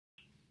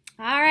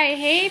All right,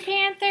 hey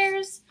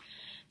Panthers.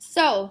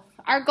 So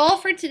our goal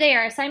for today,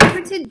 our assignment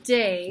for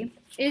today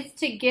is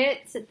to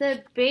get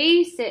the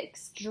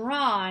basics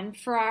drawn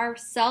for our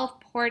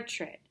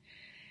self-portrait.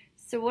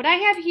 So what I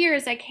have here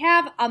is I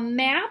have a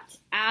mapped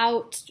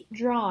out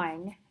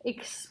drawing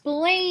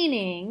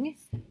explaining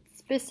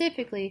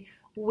specifically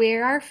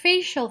where our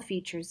facial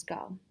features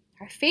go.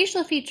 Our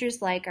facial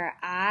features like our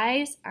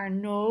eyes, our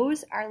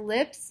nose, our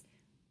lips,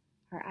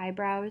 our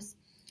eyebrows.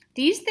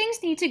 These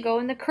things need to go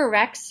in the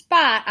correct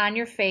spot on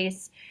your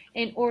face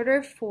in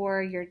order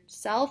for your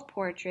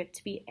self-portrait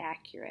to be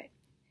accurate,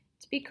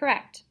 to be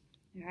correct,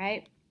 all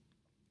right?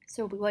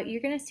 So what you're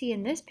going to see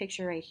in this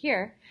picture right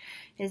here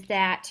is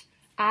that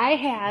I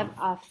have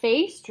a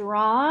face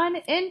drawn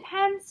in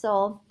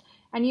pencil,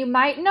 and you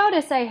might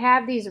notice I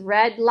have these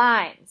red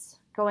lines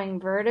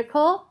going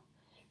vertical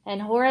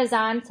and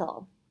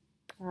horizontal,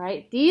 all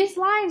right? These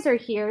lines are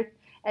here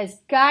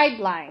as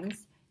guidelines.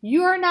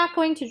 You are not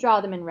going to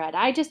draw them in red.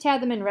 I just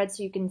have them in red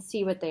so you can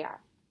see what they are.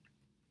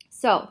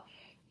 So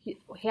we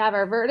have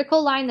our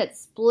vertical line that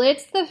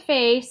splits the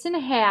face in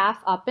half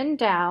up and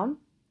down.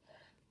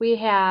 We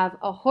have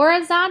a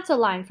horizontal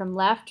line from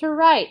left to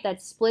right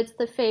that splits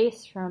the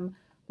face from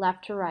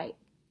left to right.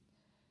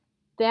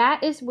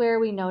 That is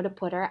where we know to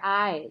put our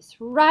eyes,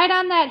 right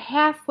on that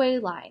halfway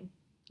line.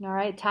 All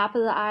right, top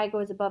of the eye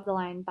goes above the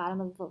line,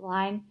 bottom of the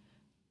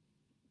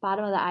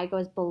eye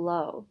goes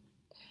below.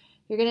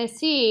 You're going to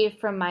see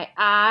from my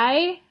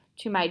eye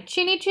to my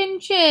chinny chin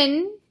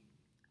chin,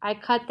 I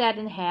cut that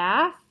in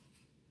half,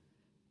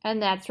 and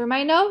that's where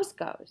my nose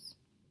goes.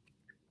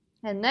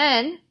 And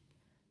then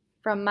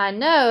from my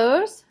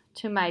nose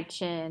to my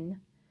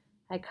chin,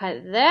 I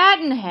cut that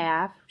in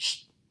half,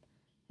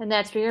 and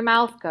that's where your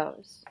mouth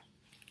goes.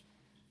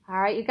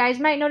 All right, you guys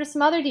might notice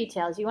some other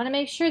details. You want to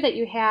make sure that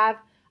you have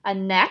a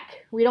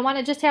neck. We don't want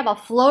to just have a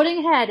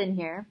floating head in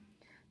here.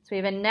 So we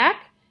have a neck.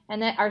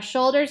 And then our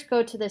shoulders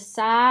go to the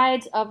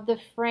sides of the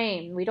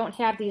frame. We don't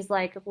have these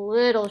like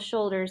little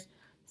shoulders.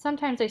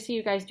 Sometimes I see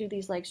you guys do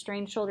these like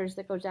strange shoulders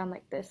that go down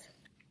like this.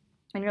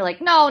 And you're like,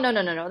 no,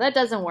 that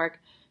doesn't work.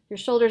 Your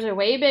shoulders are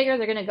way bigger.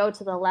 They're going to go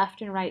to the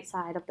left and right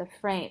side of the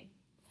frame.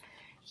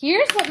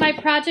 Here's what my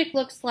project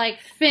looks like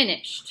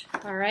finished,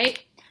 all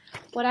right?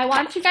 What I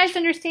want you guys to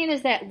understand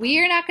is that we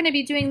are not going to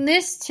be doing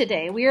this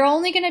today. We are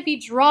only going to be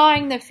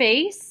drawing the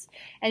face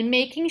and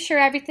making sure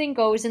everything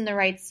goes in the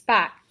right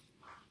spot.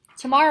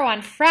 Tomorrow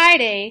on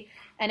Friday,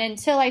 and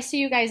until I see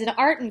you guys in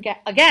art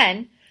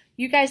again,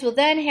 you guys will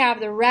then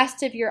have the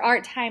rest of your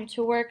art time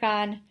to work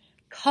on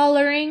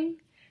coloring,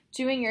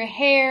 doing your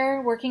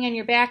hair, working on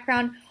your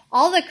background.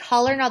 All the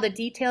color and all the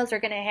details are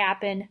going to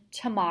happen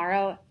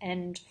tomorrow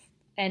and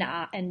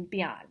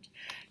beyond.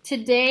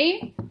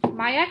 Today,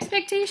 my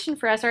expectation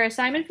for us, our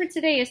assignment for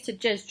today is to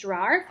just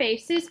draw our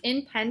faces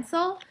in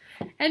pencil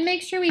and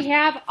make sure we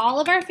have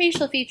all of our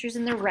facial features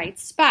in the right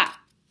spot.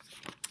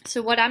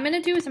 So what I'm going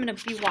to do is I'm going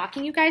to be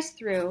walking you guys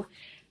through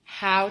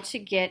how to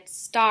get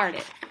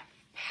started,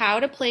 how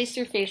to place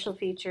your facial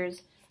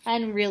features,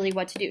 and really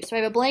what to do. So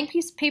I have a blank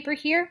piece of paper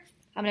here.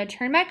 I'm going to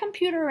turn my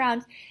computer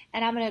around,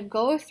 and I'm going to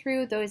go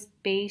through those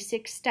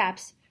basic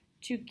steps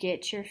to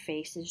get your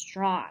faces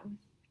drawn.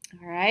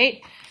 All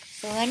right,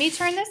 so let me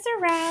turn this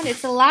around.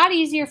 It's a lot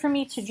easier for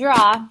me to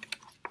draw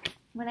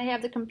when I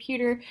have the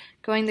computer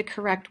going the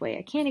correct way.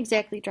 I can't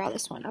exactly draw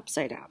this one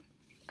upside down.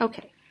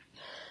 Okay.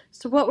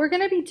 So what we're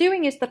going to be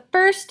doing is the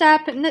first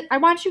step, and I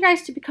want you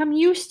guys to become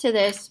used to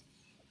this.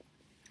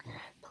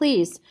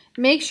 Please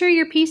make sure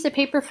your piece of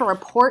paper for a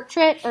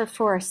portrait or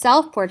for a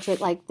self-portrait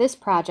like this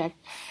project,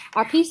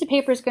 our piece of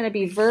paper is going to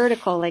be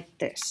vertical like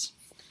this.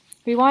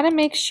 We want to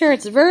make sure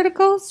it's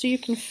vertical so you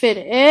can fit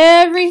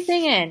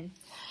everything in.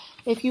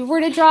 If you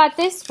were to draw it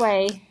this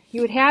way,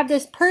 you would have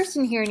this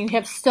person here and you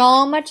have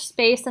so much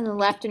space on the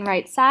left and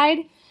right side,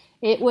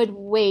 it would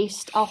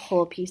waste a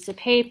whole piece of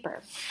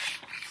paper.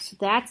 So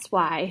that's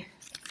why,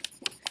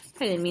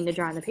 I didn't mean to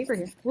draw on the paper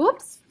here.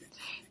 Whoops.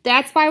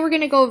 That's why we're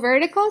going to go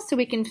vertical so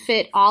we can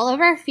fit all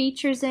of our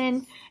features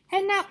in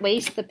and not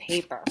waste the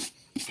paper.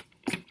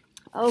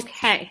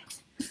 Okay,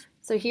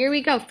 so here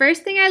we go.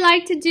 First thing I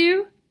like to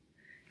do,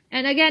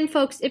 and again,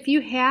 folks, if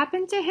you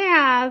happen to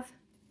have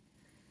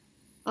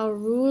a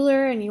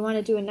ruler and you want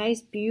to do a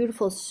nice,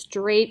 beautiful,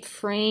 straight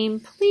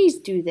frame, please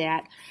do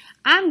that.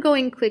 I'm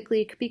going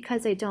quickly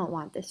because I don't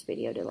want this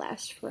video to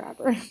last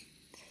forever.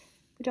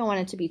 We don't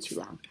want it to be too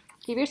long.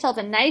 Give yourself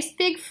a nice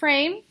big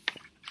frame.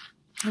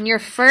 And your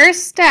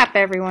first step,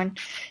 everyone,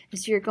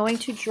 is you're going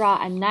to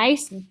draw a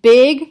nice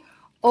big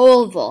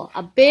oval.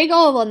 A big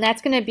oval, and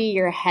that's going to be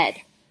your head.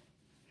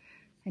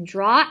 And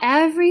draw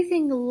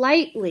everything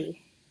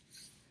lightly.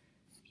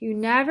 You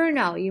never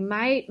know. You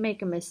might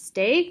make a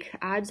mistake.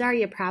 Odds are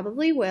you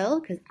probably will,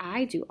 because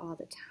I do all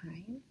the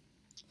time.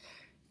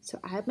 So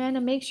I'm going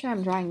to make sure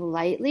I'm drawing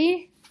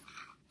lightly.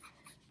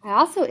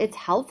 It's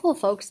helpful,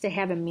 folks, to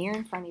have a mirror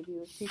in front of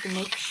you so you can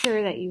make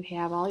sure that you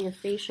have all your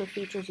facial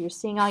features, you're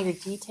seeing all your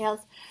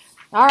details.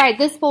 All right,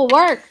 this will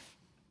work.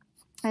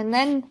 And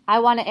then I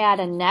want to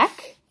add a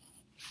neck.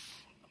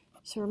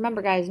 So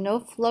remember, guys, no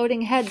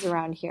floating heads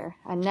around here.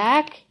 A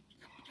neck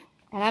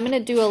And I'm going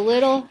to do a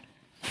little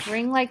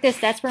ring like this.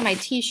 That's where my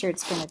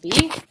t-shirt's going to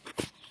be.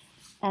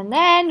 And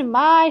then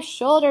my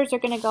shoulders are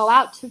going to go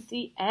out to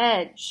the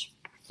edge.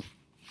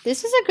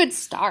 This is a good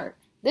start.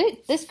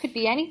 This could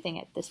be anything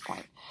at this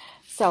point.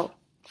 So,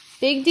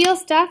 big deal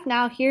stuff.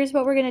 Now here's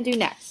what we're going to do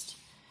next.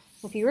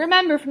 If you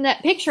remember from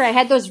that picture, I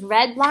had those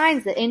red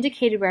lines that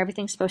indicated where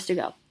everything's supposed to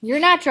go. You're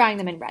not drawing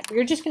them in red.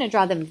 You're just going to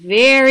draw them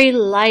very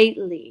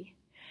lightly.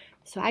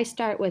 So I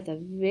start with a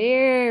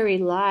very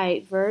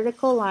light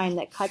vertical line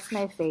that cuts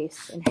my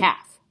face in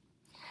half.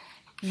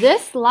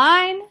 This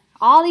line,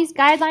 all these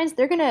guidelines,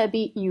 they're going to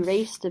be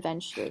erased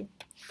eventually.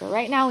 But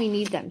right now we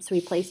need them so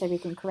we place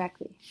everything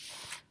correctly.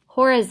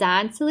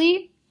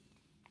 Horizontally,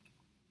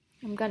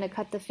 I'm going to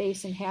cut the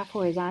face in half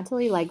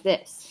horizontally like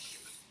this.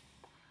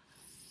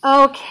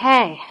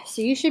 Okay,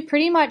 so you should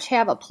pretty much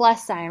have a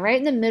plus sign right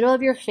in the middle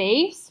of your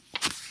face.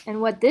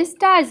 And what this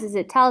does is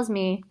it tells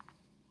me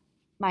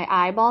my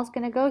eyeball's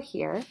going to go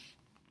here.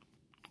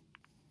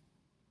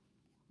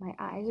 My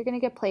eyes are going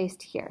to get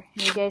placed here.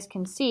 And you guys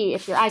can see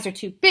if your eyes are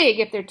too big,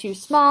 if they're too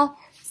small,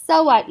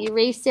 so what?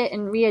 Erase it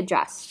and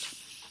readjust.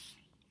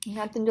 You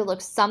want them to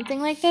look something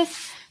like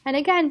this. And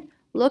again,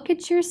 look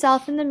at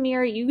yourself in the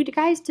mirror. You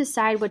guys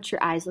decide what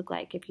your eyes look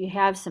like. If you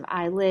have some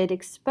eyelid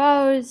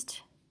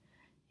exposed,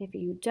 if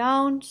you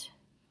don't,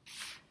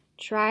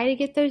 try to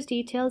get those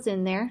details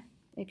in there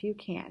if you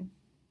can.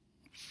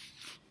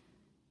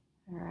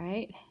 All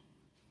right.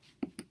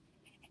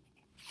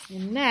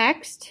 And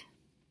next,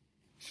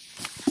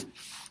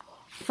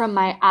 from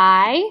my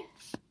eye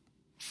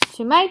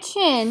to my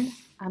chin,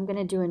 I'm going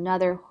to do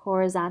another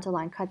horizontal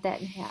line. Cut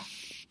that in half.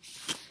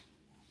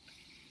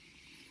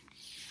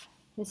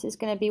 This is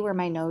going to be where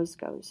my nose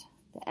goes,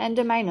 the end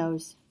of my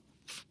nose.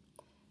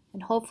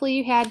 And hopefully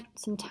you had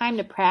some time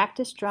to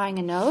practice drawing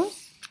a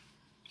nose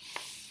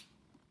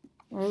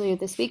earlier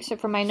this week. So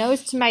from my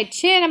nose to my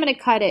chin, I'm going to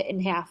cut it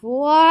in half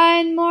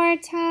one more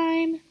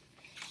time.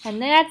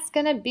 And that's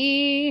going to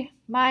be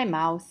my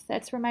mouth.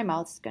 That's where my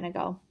mouth's going to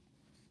go.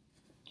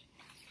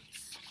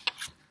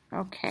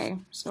 Okay,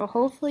 so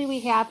hopefully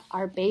we have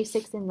our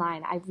basics in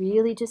line. I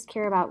really just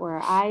care about where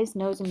our eyes,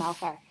 nose, and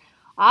mouth are.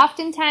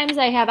 Oftentimes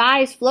I have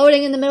eyes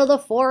floating in the middle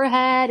of the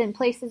forehead and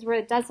places where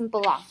it doesn't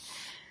belong.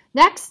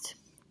 Next,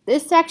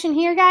 this section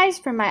here, guys,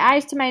 from my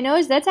eyes to my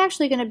nose, that's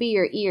actually going to be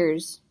your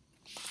ears.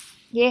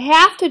 You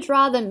have to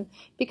draw them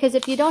because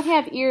if you don't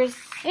have ears,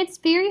 it's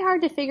very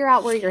hard to figure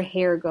out where your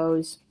hair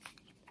goes.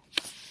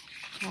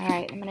 All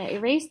right, I'm going to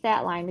erase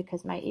that line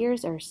because my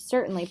ears are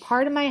certainly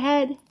part of my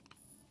head.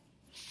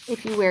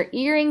 If you wear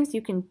earrings,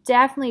 you can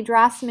definitely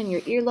draw some in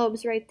your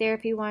earlobes right there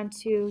if you want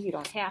to. You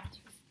don't have to.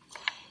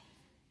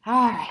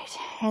 All right,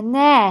 and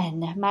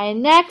then my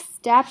next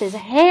step is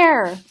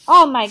hair.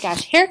 Oh my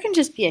gosh, hair can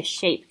just be a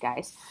shape,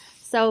 guys.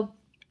 So,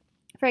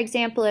 for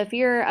example, if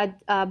you're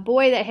a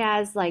boy that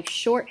has like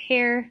short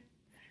hair,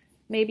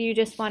 maybe you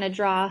just want to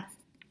draw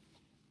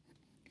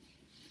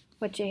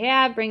what you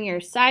have. Bring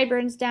your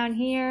sideburns down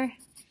here.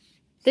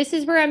 This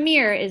is where a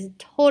mirror is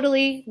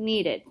totally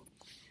needed.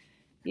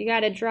 You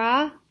got to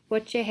draw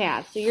what you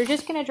have. So you're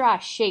just going to draw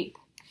a shape.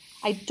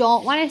 I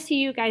don't want to see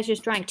you guys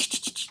just drawing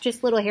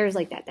just little hairs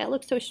like that. That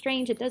looks so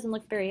strange. It doesn't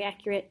look very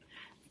accurate.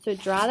 So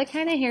draw the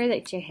kind of hair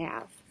that you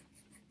have.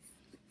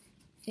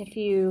 If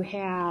you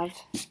have,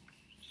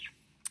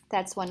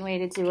 that's one way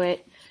to do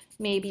it.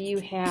 Maybe you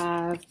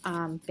have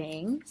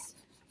bangs.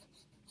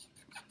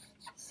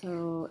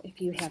 So if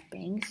you have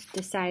bangs,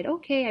 decide,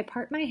 okay, I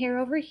part my hair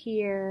over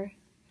here.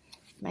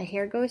 My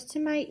hair goes to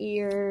my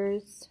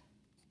ears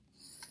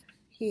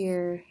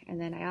here. And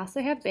then I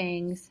also have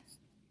bangs.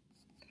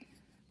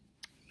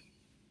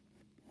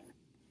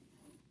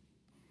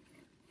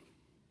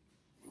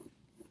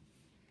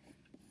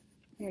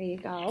 There you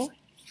go.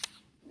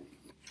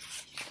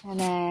 And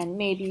then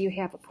maybe you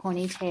have a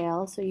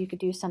ponytail, so you could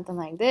do something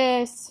like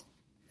this.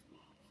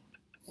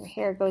 Your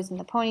hair goes in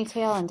the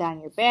ponytail and down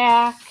your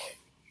back.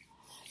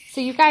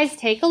 So you guys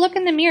take a look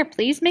in the mirror.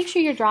 Please make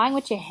sure you're drawing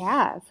what you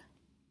have.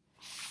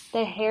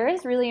 The hair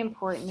is really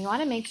important. You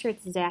want to make sure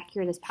it's as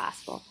accurate as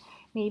possible.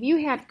 Maybe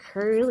you have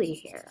curly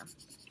hair.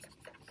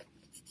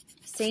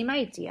 Same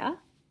idea.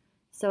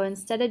 So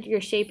instead of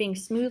your shaping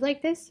smooth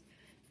like this,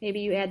 maybe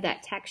you add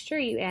that texture,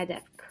 you add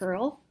that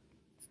curl.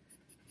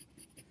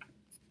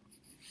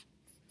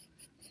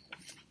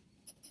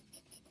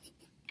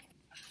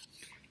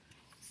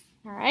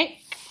 All right,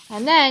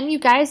 and then you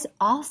guys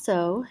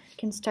also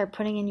can start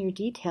putting in your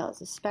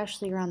details,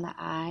 especially around the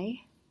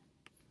eye.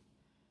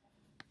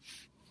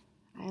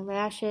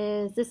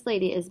 Eyelashes. This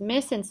lady is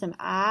missing some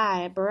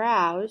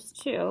eyebrows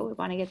too. We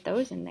want to get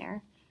those in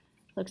there.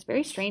 Looks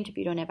very strange if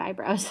you don't have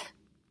eyebrows.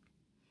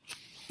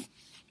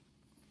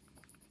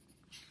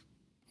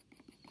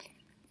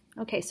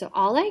 Okay, so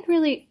all I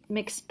really am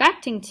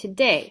expecting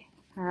today,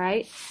 all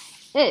right,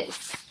 is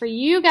for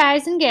you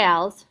guys and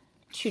gals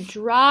to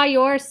draw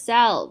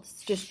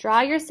yourselves. Just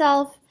draw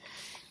yourself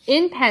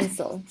in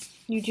pencil.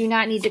 You do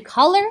not need to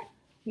color.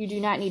 You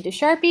do not need to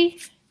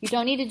Sharpie. You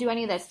don't need to do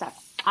any of that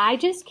stuff. I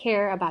just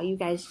care about you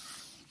guys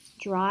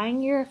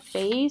drawing your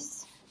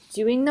face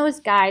doing those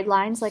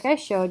guidelines like I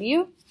showed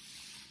you,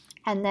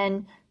 and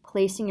then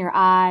placing your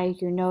eye,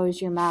 your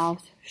nose, your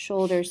mouth,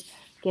 shoulders.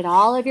 Get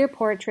all of your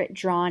portrait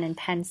drawn in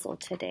pencil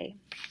today.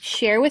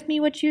 Share with me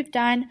what you've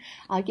done.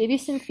 I'll give you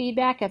some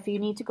feedback if you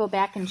need to go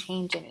back and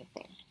change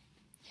anything.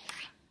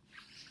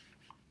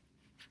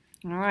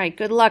 All right,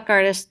 good luck,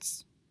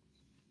 artists.